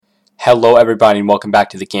Hello, everybody, and welcome back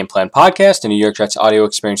to the Game Plan Podcast, a New York Jets audio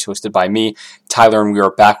experience hosted by me, Tyler, and we are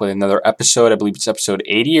back with another episode. I believe it's episode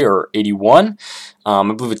 80 or 81.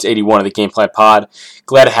 I believe it's 81 of the Game Plan Pod.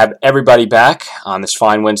 Glad to have everybody back on this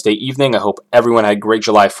fine Wednesday evening. I hope everyone had a great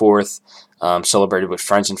July 4th, celebrated with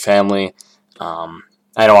friends and family. I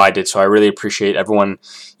know I did, so I really appreciate everyone,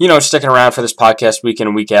 sticking around for this podcast week in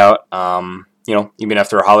and week out. Even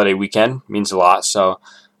after a holiday weekend, means a lot, so...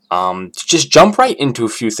 to just jump right into a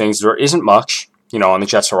few things, there isn't much, on the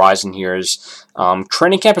Jets' horizon here.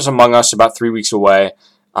 Training camp is among us, about 3 weeks away,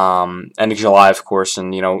 end of July, of course,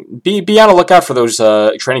 and, be on the lookout for those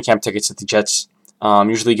training camp tickets that the Jets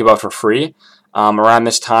usually give out for free. Around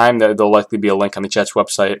this time, there'll likely be a link on the Jets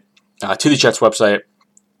website, to the Jets website,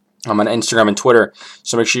 on Instagram and Twitter,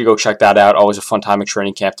 so make sure you go check that out. Always a fun time at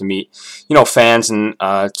training camp to meet, fans and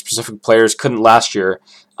specific players. Couldn't last year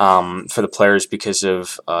for the players because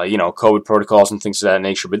of, COVID protocols and things of that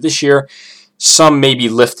nature. But this year, some may be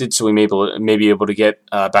lifted, so we may be able to get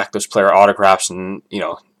back those player autographs and,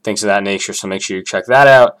 things of that nature, so make sure you check that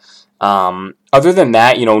out. Other than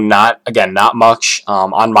that, not much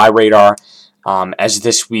on my radar as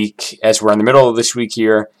we're in the middle of this week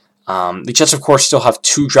here. The Jets, of course, still have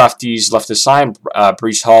two draftees left to sign,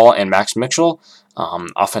 Breece Hall and Max Mitchell,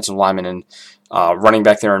 offensive lineman and running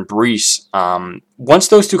back there in Breece. Once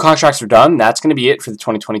those two contracts are done, that's going to be it for the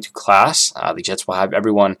 2022 class. The Jets will have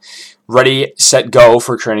everyone ready, set, go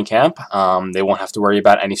for training camp. They won't have to worry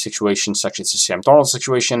about any situations such as the Sam Darnold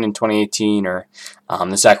situation in 2018 or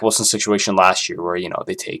the Zach Wilson situation last year where,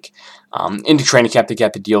 they take into training camp to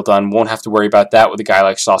get the deal done. Won't have to worry about that with a guy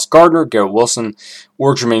like Sauce Gardner, Garrett Wilson,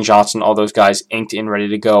 or Jermaine Johnson. All those guys inked in, ready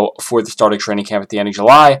to go for the start of training camp at the end of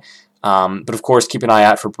July. But of course, keep an eye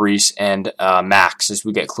out for Breece and Max as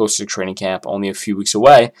we get closer to training camp, only a few weeks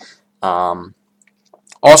away.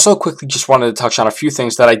 Also, quickly, just wanted to touch on a few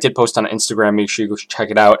things that I did post on Instagram. Make sure you go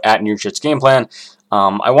check it out at New York Jets Game Plan.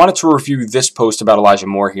 I wanted to review this post about Elijah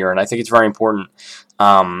Moore here, and I think it's very important.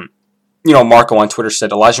 Marco on Twitter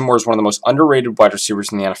said Elijah Moore is one of the most underrated wide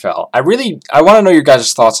receivers in the NFL. I want to know your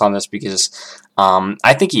guys' thoughts on this because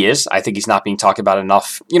I think he is. I think he's not being talked about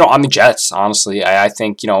enough, on the Jets, honestly. I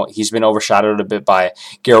think, he's been overshadowed a bit by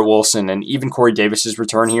Garrett Wilson and even Corey Davis's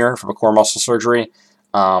return here from a core muscle surgery.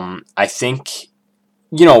 I think,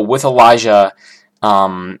 with Elijah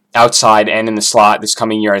outside and in the slot this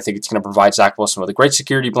coming year, I think it's going to provide Zach Wilson with a great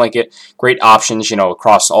security blanket, great options,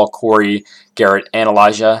 across all Corey, Garrett, and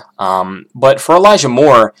Elijah. But for Elijah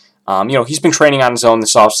Moore, he's been training on his own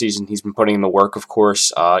this offseason. He's been putting in the work, of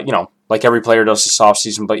course, like every player does this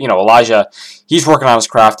offseason. But, Elijah, he's working on his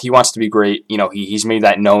craft. He wants to be great. He's made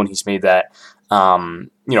that known. He's made that,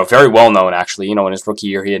 very well known, actually. In his rookie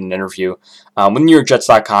year, he had an interview with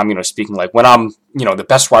NewYorkJets.com, speaking like, when I'm, the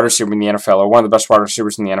best wide receiver in the NFL or one of the best wide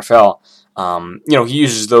receivers in the NFL, he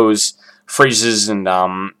uses those phrases and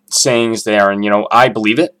sayings there, and, I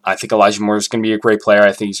believe it. I think Elijah Moore is going to be a great player.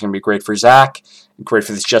 I think he's going to be great for Zach, great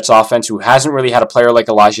for this Jets offense, who hasn't really had a player like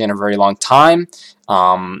Elijah in a very long time.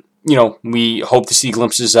 We hope to see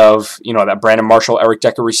glimpses of, that Brandon Marshall, Eric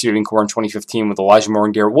Decker receiving core in 2015 with Elijah Moore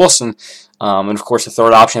and Garrett Wilson, and of course the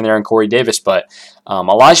third option there in Corey Davis. But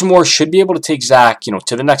Elijah Moore should be able to take Zach,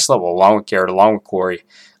 to the next level, along with Garrett, along with Corey.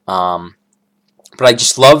 But I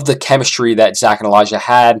just love the chemistry that Zach and Elijah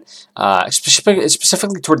had,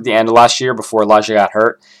 specifically toward the end of last year before Elijah got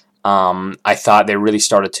hurt. I thought they really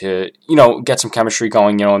started to, get some chemistry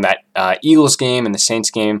going, in that Eagles game and the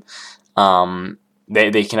Saints game.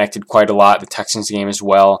 They connected quite a lot. The Texans game as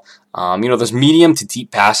well. Those medium to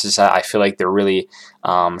deep passes, I feel like they're really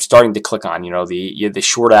starting to click on. The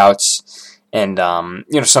short outs and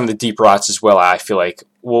some of the deep routes as well. I feel like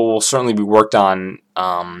will certainly be worked on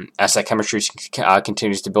as that chemistry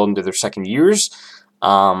continues to build into their second years.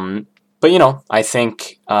 But I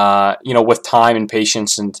think with time and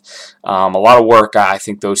patience and a lot of work, I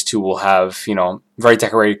think those two will have very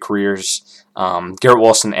decorated careers. Garrett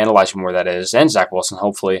Wilson and Elijah Moore, that is, and Zach Wilson,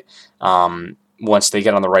 hopefully, once they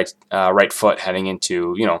get on the right foot heading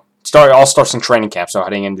into, all starts in training camp, so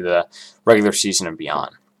heading into the regular season and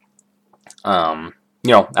beyond.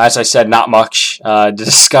 As I said, not much to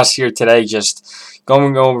discuss here today, just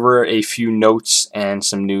going over a few notes and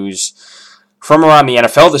some news from around the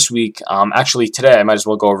NFL this week. Actually, today, I might as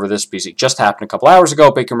well go over this because it just happened a couple hours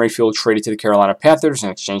ago. Baker Mayfield traded to the Carolina Panthers in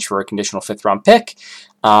exchange for a conditional fifth-round pick.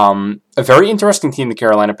 A very interesting team the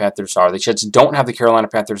Carolina Panthers are. The Jets don't have the Carolina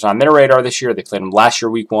Panthers on their radar this year. They played them last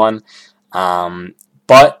year, week 1.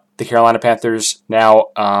 But the Carolina Panthers now,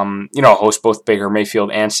 host both Baker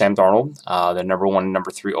Mayfield and Sam Darnold, the number 1 and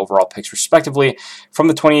number 3 overall picks, respectively, from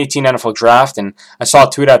the 2018 NFL Draft. And I saw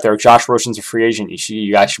a tweet out there: Josh Rosen's a free agent.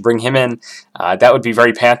 You guys should bring him in. That would be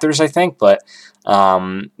very Panthers, I think. But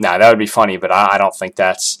that would be funny. But I don't think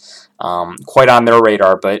that's quite on their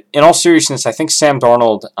radar. But in all seriousness, I think Sam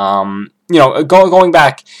Darnold, going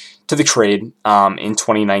back to the trade in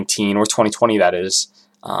 2019 or 2020, that is.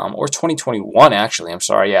 Or 2021, actually. I'm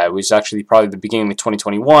sorry. Yeah, it was actually probably the beginning of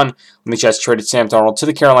 2021 when the Jets traded Sam Darnold to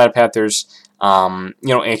the Carolina Panthers, in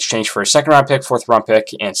exchange for a 2nd-round pick, 4th-round pick,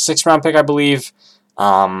 and 6th-round pick, I believe.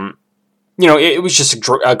 It was just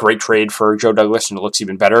a great trade for Joe Douglas, and it looks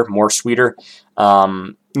even better, more sweeter,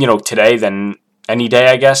 today than any day,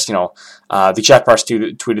 I guess. The Jet Press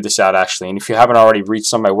tweeted this out, actually. And if you haven't already read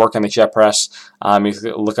some of my work on the Jet Press, you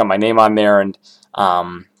can look up my name on there, and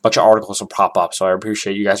bunch of articles will pop up, so I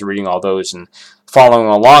appreciate you guys reading all those and following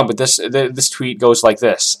along. But this tweet goes like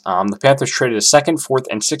this: the Panthers traded a 2nd, 4th,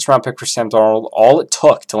 and 6th-round pick for Sam Darnold. All it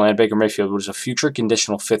took to land Baker Mayfield was a future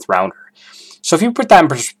conditional 5th-rounder. So if you put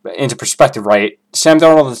that into perspective, right, Sam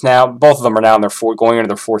Darnold is now, both of them are now in going into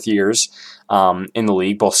their 4th years in the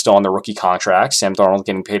league, both still on their rookie contracts. Sam Darnold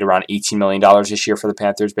getting paid around $18 million this year for the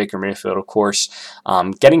Panthers. Baker Mayfield, of course,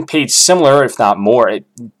 getting paid similar, if not more.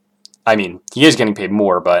 He is getting paid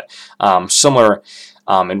more, but similar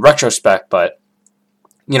in retrospect. But,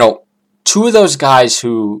 2 of those guys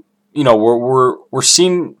who, were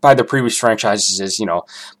seen by the previous franchises as,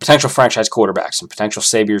 potential franchise quarterbacks and potential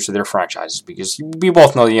saviors of their franchises, because we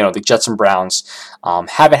both know, the Jets and Browns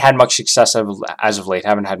haven't had much success as of late,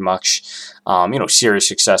 haven't had much, serious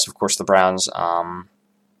success. Of course, the Browns, a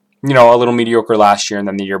little mediocre last year, and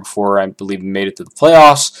then the year before, I believe, made it to the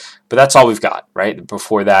playoffs. But that's all we've got, right?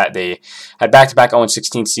 Before that, they had back-to-back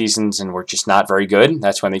 0-16 seasons and were just not very good.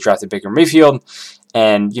 That's when they drafted Baker Mayfield.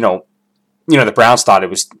 And, the Browns thought it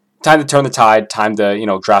was time to turn the tide, time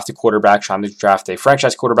to, draft a quarterback, time to draft a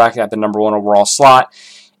franchise quarterback at the number 1 overall slot.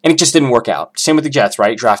 And it just didn't work out. Same with the Jets,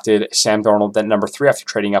 right? Drafted Sam Darnold at number 3 after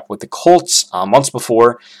trading up with the Colts months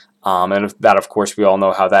before. And that, of course, we all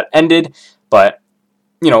know how that ended. But,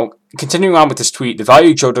 continuing on with this tweet, the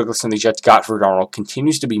value Joe Douglas and the Jets got for Darnold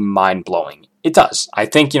continues to be mind-blowing. It does. I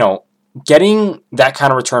think, getting that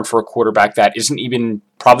kind of return for a quarterback that isn't even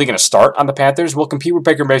probably going to start on the Panthers will compete with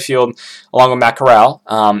Baker Mayfield along with Matt Corral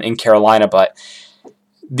in Carolina. But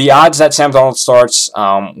the odds that Sam Darnold starts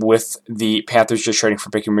with the Panthers just trading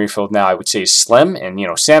for Baker Mayfield now, I would say, is slim. And,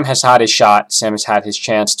 Sam has had his shot. Sam has had his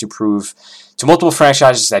chance to prove to multiple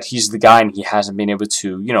franchises that he's the guy, and he hasn't been able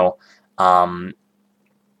to,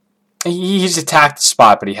 he's attacked the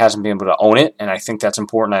spot, but he hasn't been able to own it, and I think that's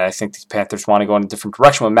important. And I think the Panthers want to go in a different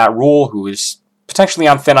direction with Matt Rule, who is potentially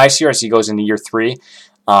on thin ice here as he goes into year 3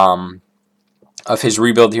 of his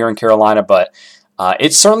rebuild here in Carolina. But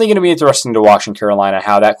it's certainly going to be interesting to watch in Carolina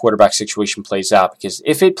how that quarterback situation plays out, because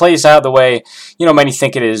if it plays out the way, many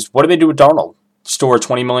think it is, what do they do with Darnold? Store a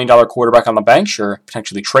 $20 million quarterback on the bench, or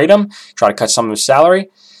potentially trade him, try to cut some of his salary?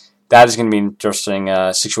 That is going to be an interesting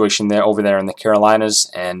situation over there in the Carolinas,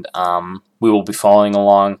 and we will be following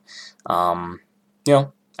along,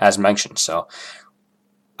 as mentioned. So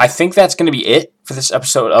I think that's going to be it for this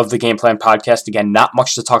episode of the Game Plan Podcast. Again, not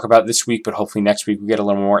much to talk about this week, but hopefully next week we get a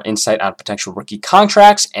little more insight on potential rookie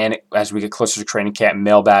contracts, and as we get closer to training camp,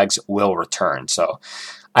 mailbags will return. So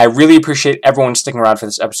I really appreciate everyone sticking around for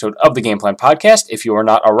this episode of the Game Plan Podcast. If you are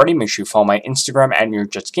not already, make sure you follow my Instagram at New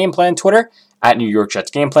York Jets Game Plan, Twitter at New York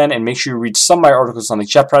Jets Game Plan, and make sure you read some of my articles on the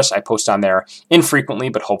Jet Press. I post on there infrequently,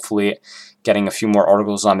 but hopefully getting a few more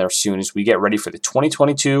articles on there soon as we get ready for the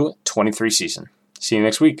 2022-23 season. See you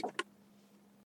next week.